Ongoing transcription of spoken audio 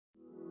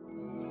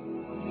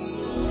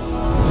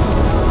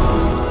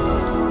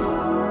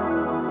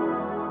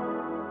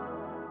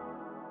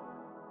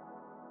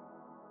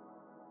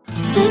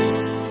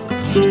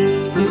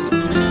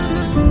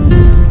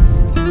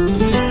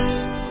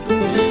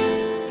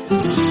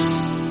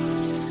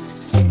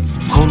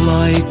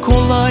Kolay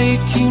kolay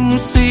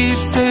kimseyi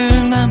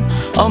sevmem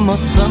ama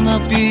sana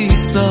bir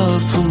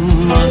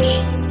zaafım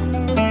var.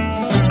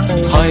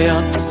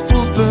 Hayat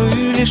bu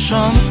böyle,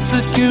 şansı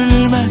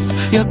gülmez,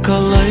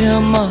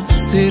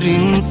 yakalayamaz her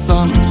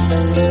insan.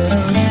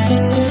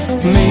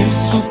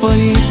 Mevzu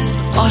bahis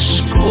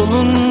aşk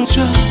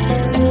olunca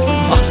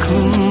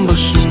aklım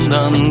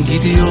başından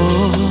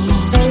gidiyor.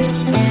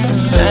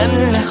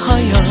 Senle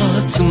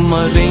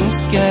hayatıma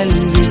renk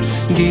geldi,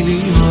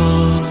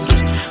 geliyor.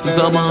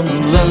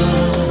 Zamanla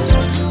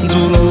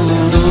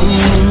duruldum,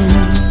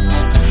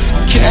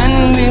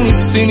 kendimi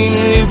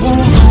seninle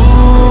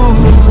buldum.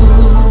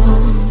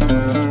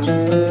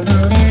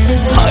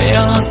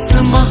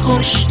 Hayatıma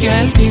hoş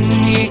geldin,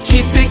 iyi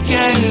ki de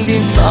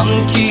geldin.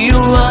 Sanki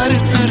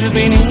yıllardır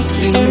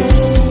benimsin.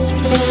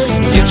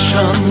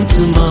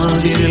 Yaşantıma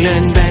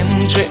verilen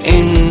bence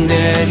en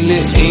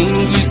değerli,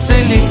 en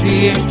güzel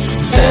hediye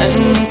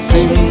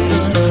sensin.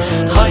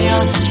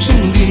 Hayat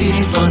şimdi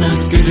bana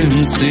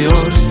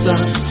gülümsüyorsa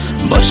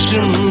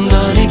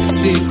başımdan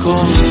eksik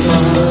olma.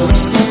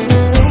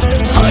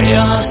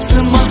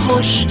 Hayatıma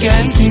hoş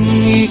geldin,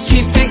 iyi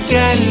ki de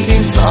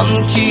geldin.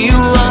 Sanki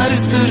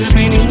yıllardır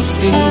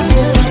benimsin.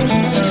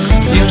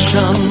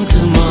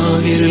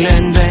 Yaşantıma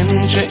verilen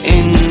bence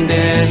en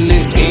değerli,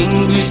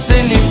 en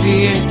güzel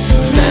hediye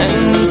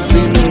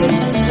sensin.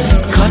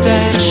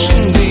 Kader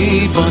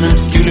şimdi bana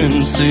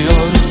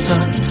gülümsüyorsa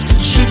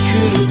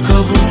şükür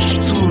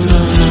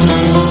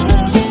kavuşturana.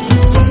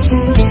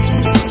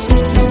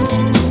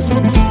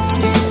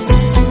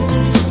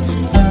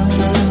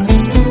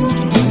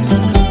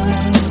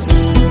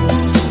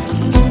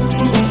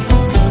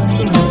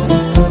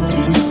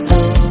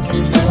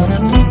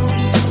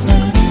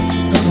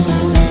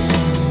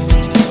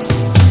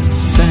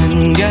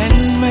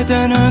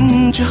 Gelmeden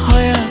önce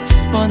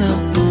hayat bana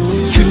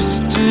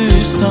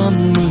küstü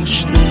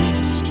sanmıştım.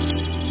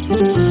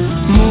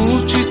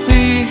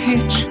 Mucizeye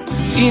hiç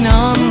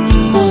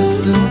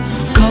inanmazdım.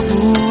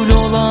 Kabul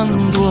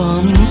olan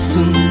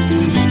duansın.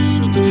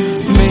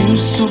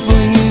 Mevzu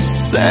bahis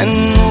sen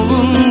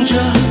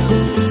olunca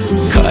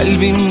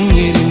kalbim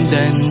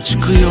yerinden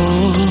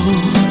çıkıyor.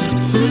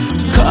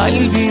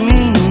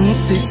 Kalbimin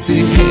sesi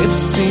hep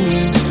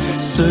seni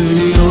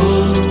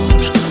söylüyor.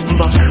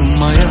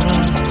 Bakmaya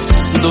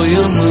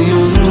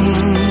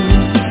doyamıyorum,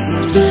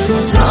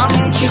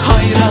 sanki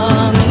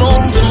hayran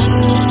oldum.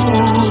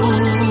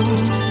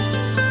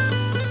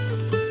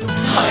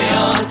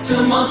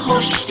 Hayatıma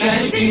hoş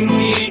geldin,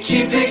 iyi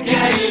ki de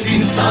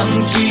geldin.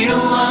 Sanki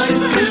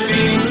yıllardır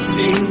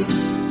benimsin.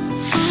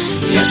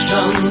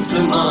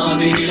 Yaşantıma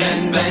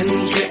verilen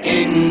bence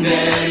en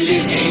değerli,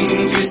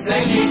 en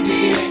güzel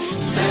hediye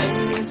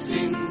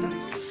sensin.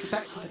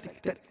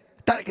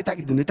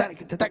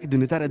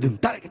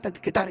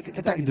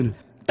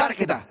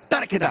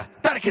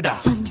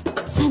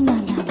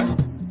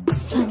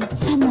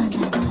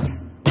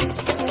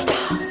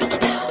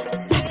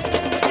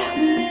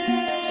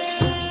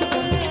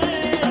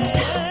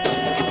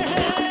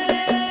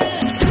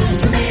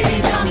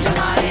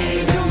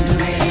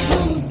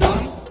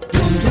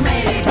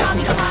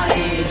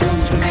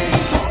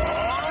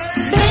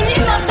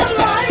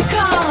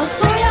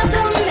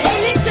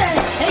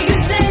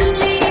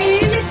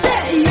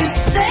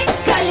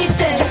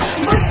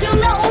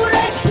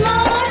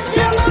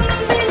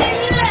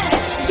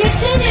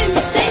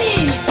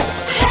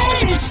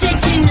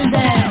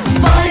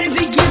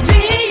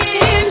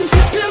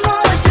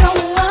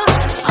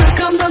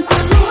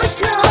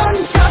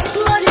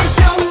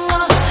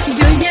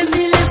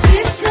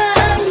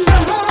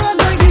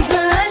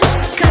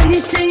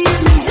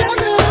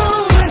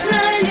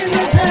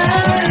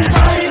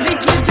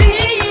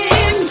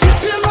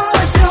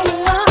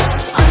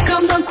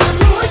 Arkamdan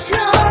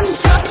konuşan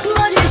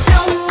çatlar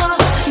inşallah.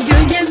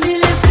 Gölgem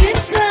bile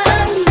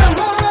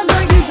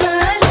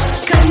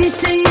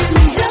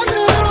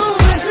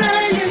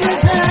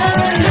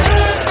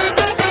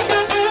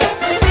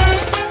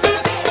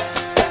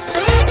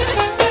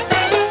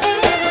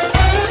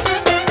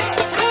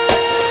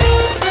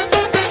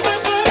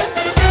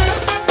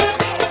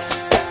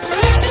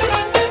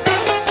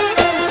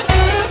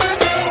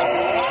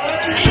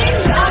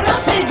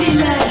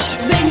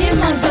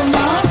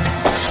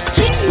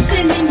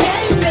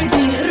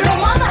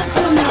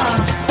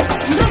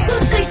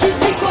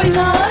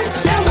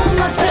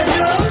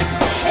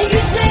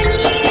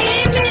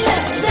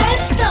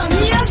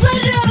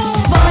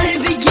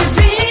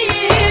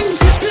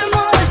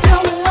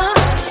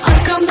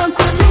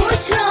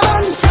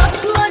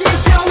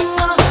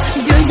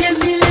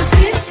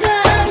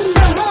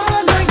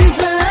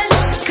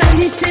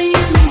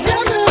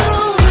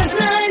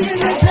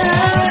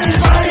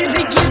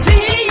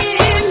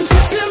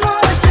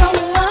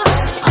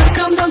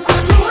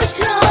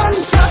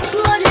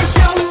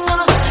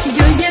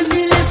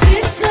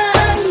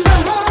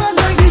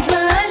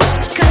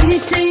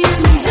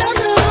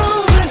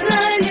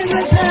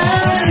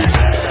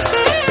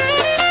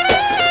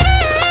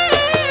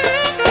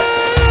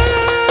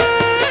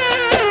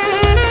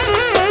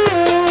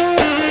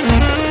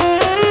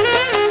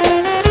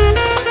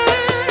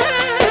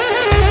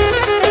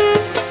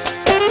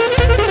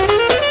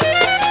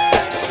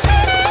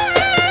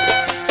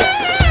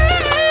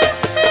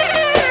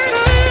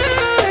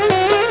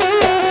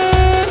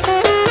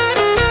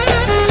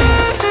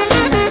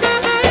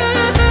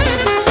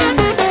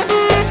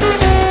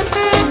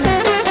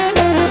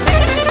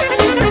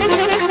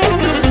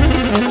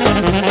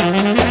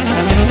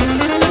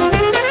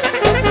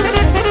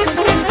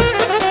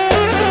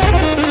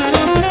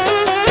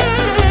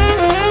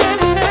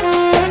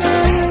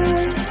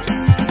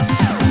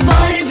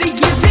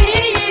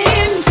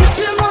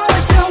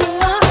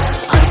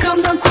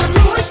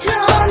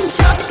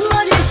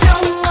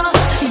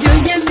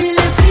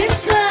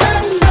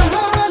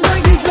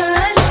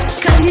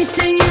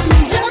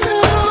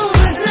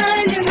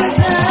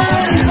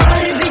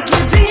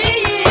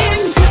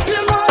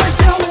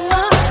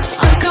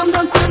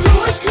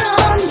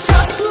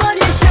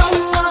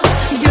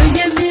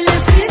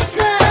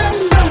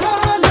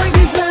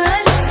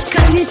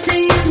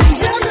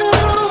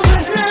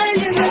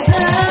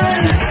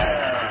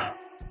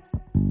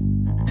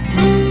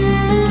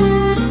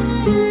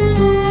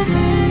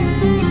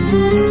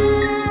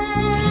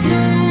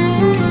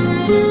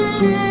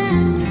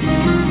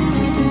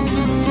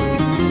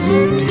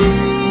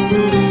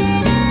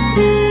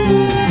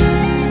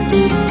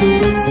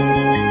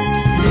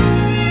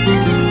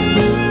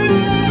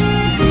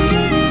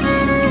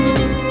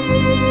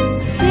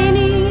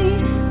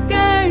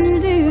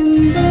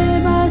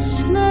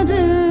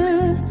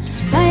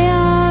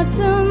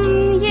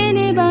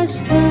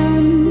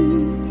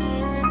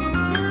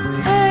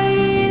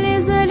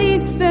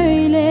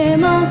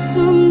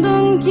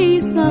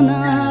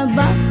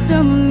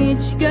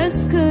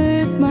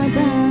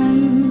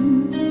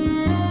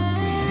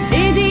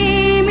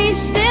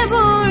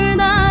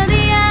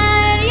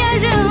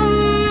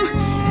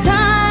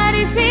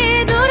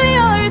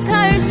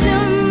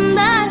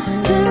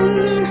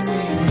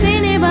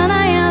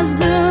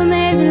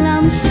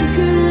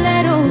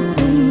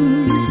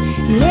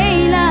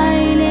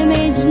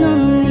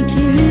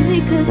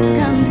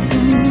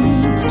kıskansın.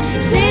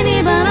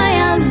 Seni bana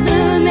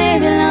yazdı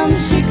Mevlam,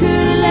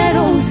 şükürler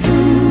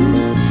olsun.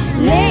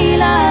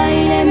 Leyla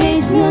ile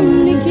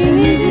Mecnun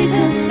ikimizi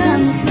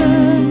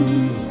kıskansın.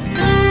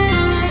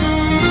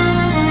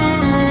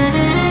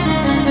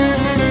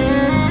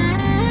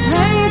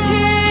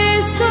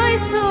 Herkes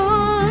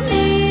duysun,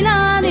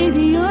 ilan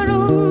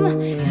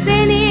ediyorum.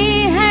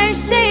 Seni her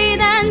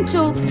şeyden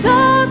çok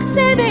çok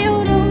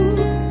seviyorum.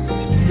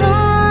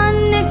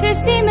 Son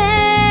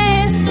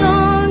nefesime,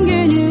 son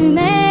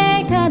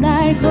günüme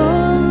kadar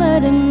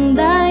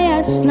kollarında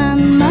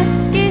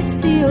yaşlanmak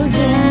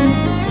istiyorum.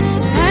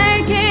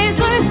 Herkes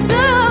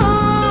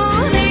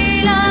duysun,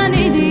 ilan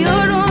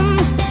ediyorum.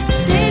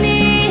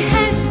 Seni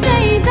her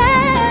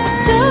şeyden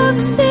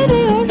çok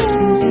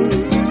seviyorum.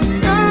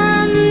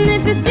 Son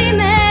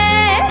nefesime,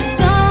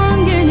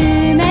 son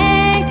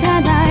günüme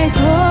kadar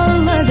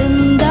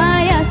kollarında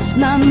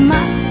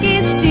yaşlanmak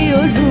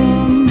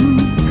istiyorum.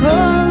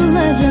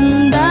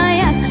 Kollarında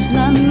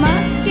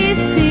yaşlanmak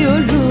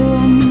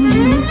istiyorum.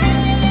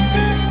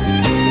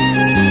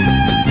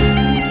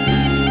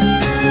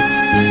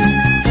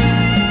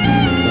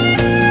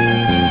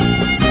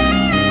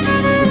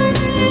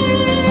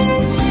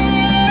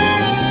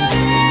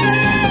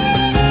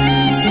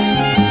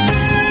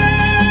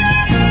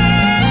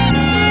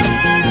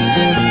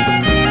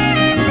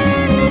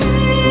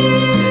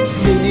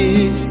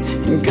 Seni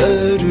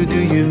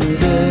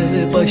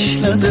gördüğümde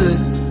başladı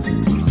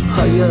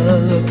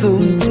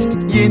hayatım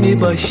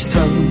yeni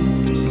baştan.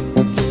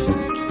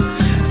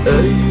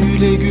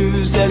 Öyle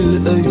güzel,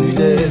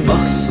 öyle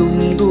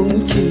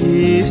mahzundum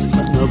ki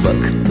sana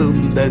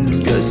baktım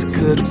ben göz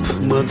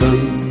kırpmadan.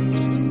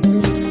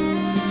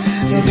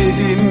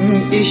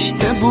 Dedim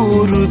işte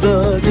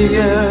burada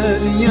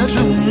diğer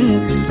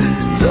yarım,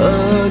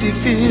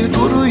 tarifi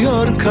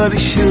duruyor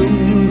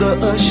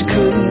karşımda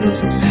aşkın.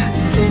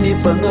 Seni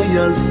bana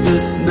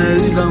yazdı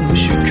Mevlam,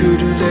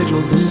 şükürler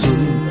olsun.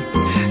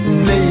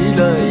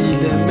 Leyla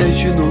ile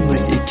Mecnun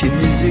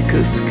ikimizi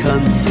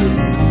kıskansın.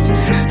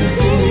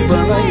 Seni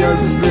bana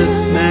yazdı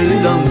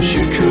Mevlam,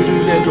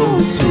 şükürler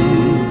olsun.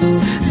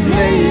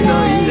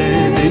 Leyla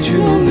ile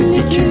Mecnun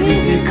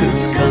ikimizi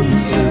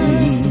kıskansın.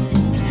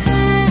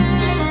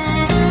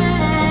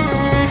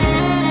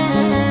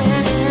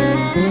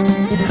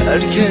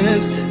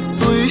 Herkes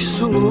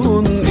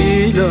duysun,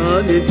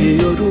 ilan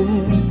ediyorum.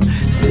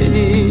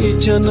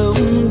 Seni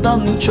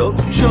canımdan çok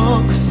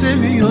çok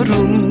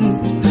seviyorum.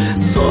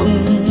 Son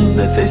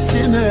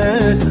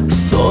nefesime,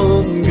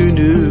 son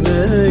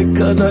günüme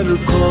kadar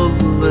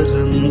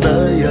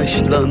kollarında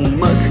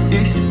yaşlanmak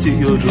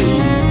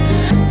istiyorum.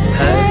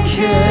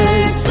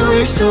 Herkes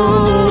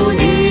duysun,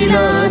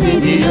 ilan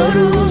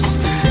ediyoruz.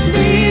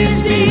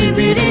 Biz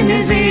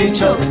birbirimizi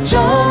çok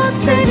çok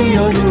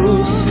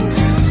seviyoruz.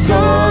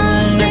 Son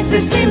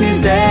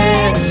nefesimize,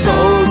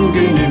 son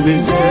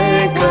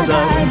günümüze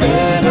kadar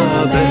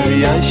beraber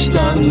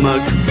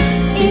yaşlanmak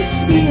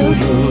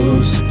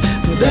istiyoruz.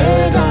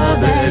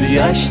 Beraber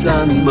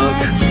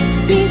yaşlanmak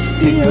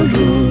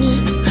istiyoruz.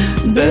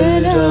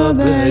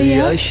 Beraber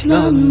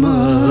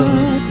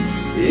yaşlanmak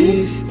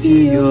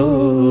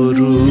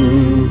istiyoruz.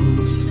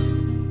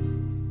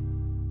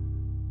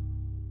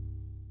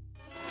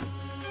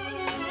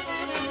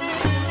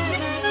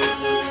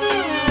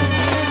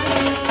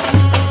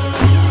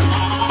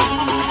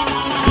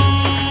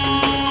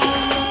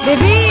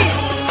 Bebeğim,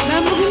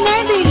 ben bugün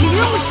neredeyim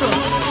biliyor musun?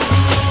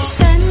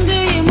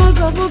 Sendeyim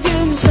aga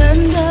bugün,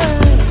 sende.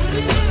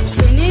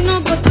 Senin o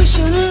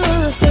bakışını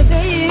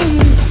seveyim.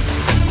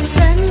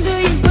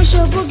 Sendeyim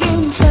paşa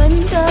bugün,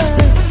 sende.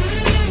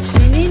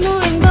 Senin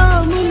o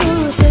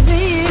endamını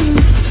seveyim.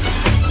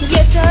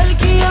 Yeter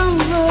ki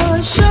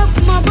yanlış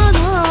yapma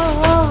bana.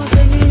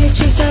 Senin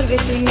için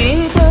servetimi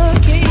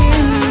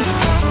dökeyim.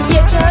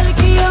 Yeter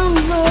ki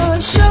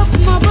yanlış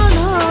yapma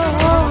bana.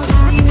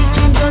 Senin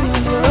için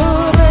canımı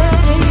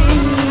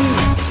vereyim.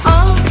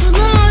 Altın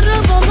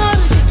arabalar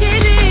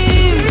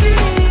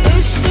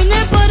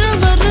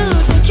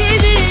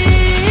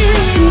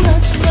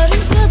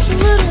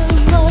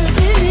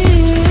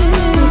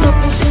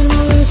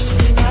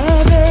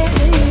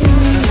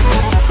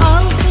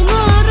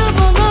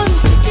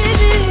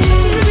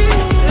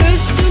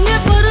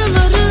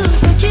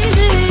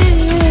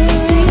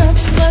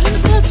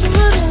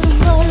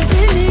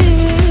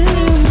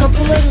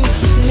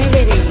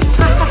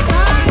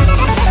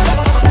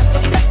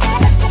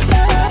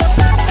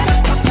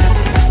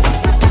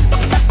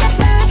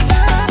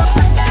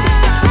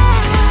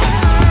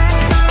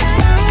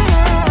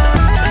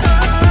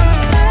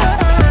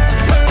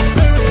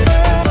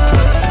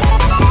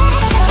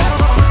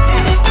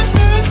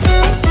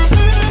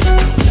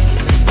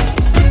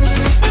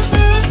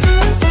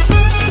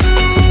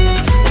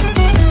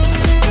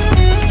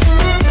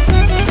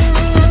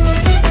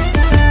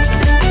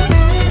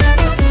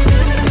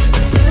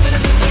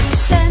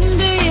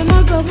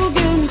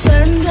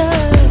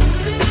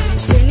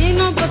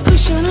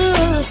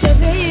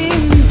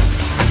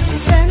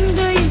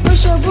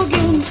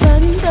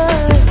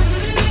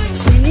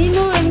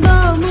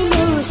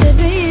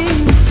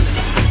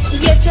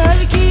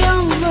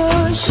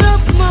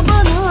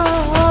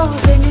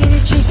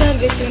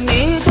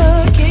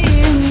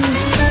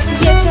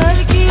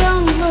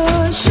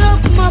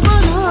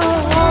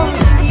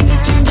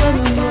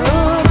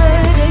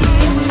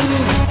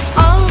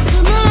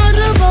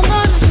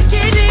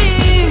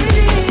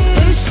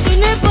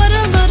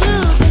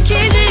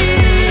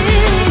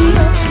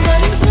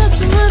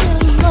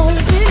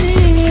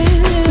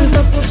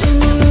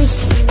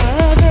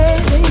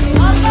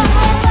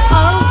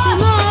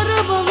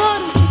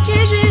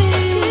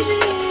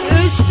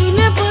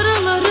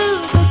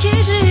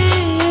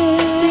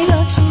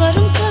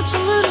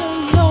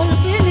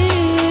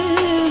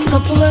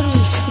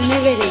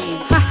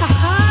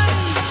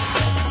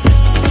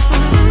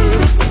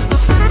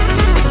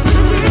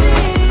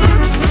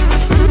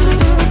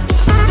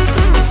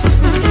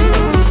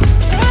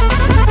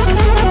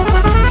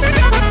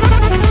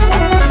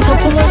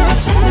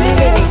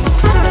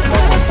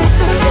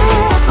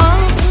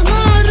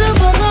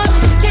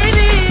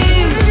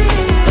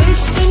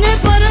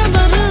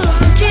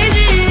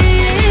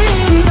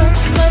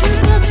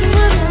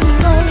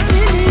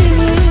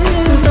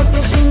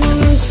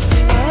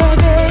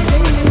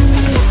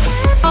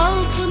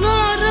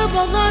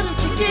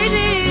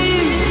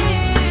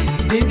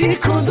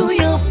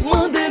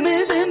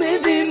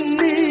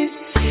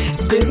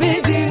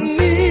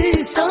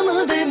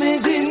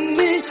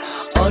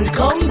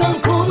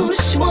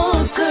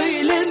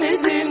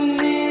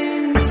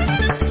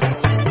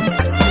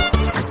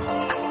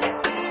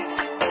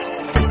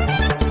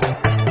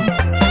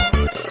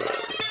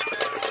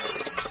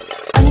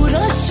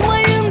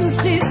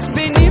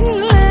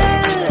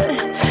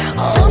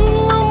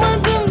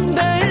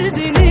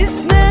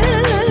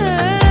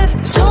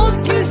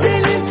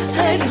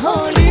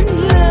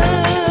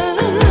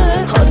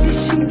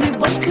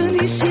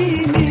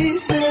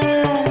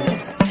işinize.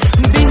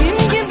 Benim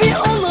gibi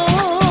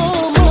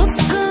olamazsın,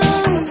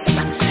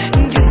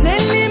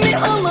 güzelliğimi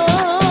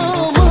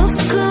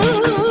alamazsın,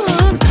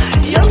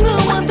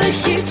 yanıma da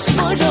hiç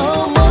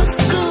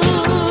varamazsın.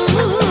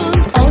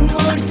 An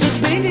artık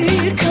beni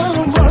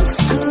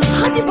yıkamazsın.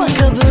 Hadi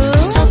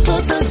bakalım.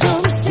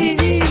 Çatlatacağım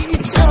seni,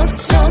 çat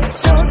çat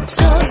çat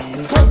çat.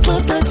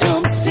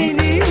 Patlatacağım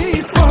seni,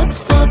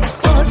 pat pat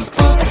pat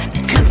pat.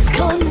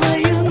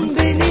 Kıskanmayın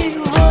beni,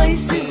 vay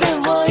size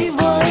vay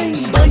vay.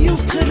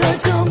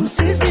 Bayıltıracağım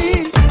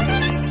sizi.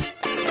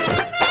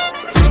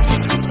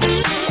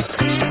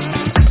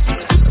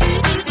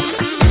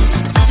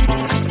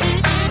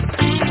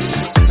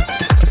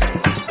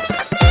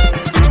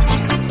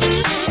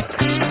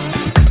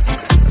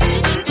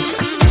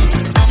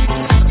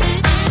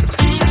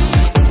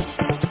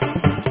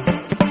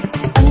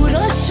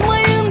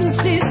 Uğraşmayın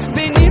siz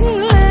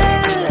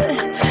benimle,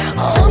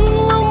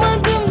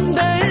 anlamadım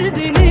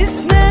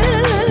derdiniz ne.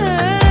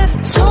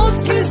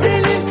 Çok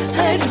güzelim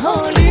her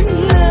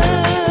halimle,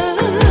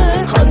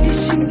 hadi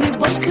şimdi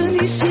bakın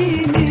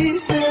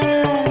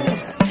işinize.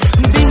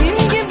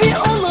 Benim gibi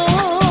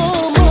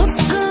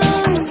olamazsın,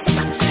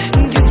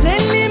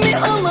 güzelliğimi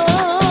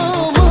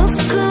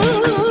alamazsın,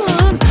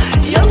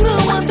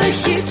 yanıma da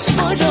hiç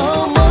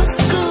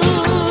varamazsın.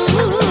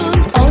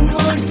 An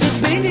artık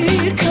beni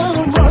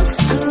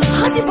yıkamazsın.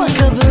 Hadi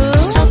bakalım.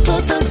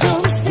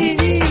 Çatlatacağım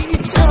seni,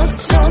 çat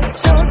çat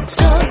çat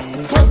çat.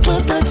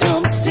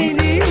 Patlatacağım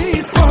seni,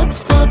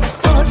 pat pat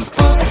pat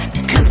pat.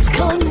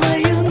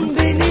 Kıskanmayın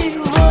beni,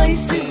 vay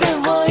size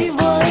vay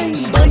vay.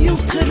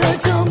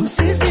 Bayıltıracağım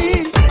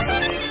sizi.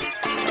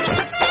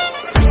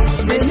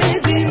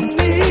 Demedim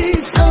mi,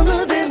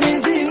 sana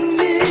demedim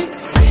mi?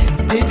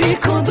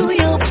 Dedikodu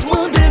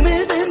yapma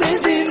demedim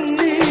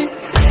mi?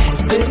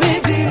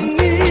 Demedim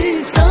mi,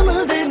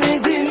 sana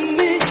demedim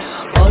mi?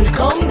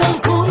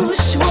 Arkamdan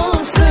konuşma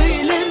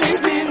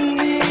söylemedim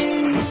mi?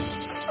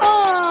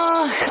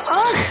 Ah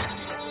ah,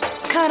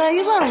 kara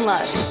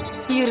yılanlar,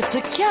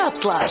 yırtık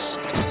kağıtlar.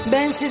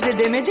 Ben size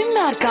demedim mi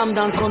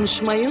arkamdan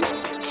konuşmayın?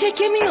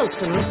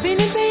 Çekemiyorsunuz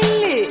beni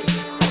belli.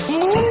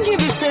 Mum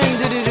gibi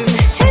söndürürüm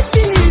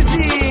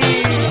hepinizi.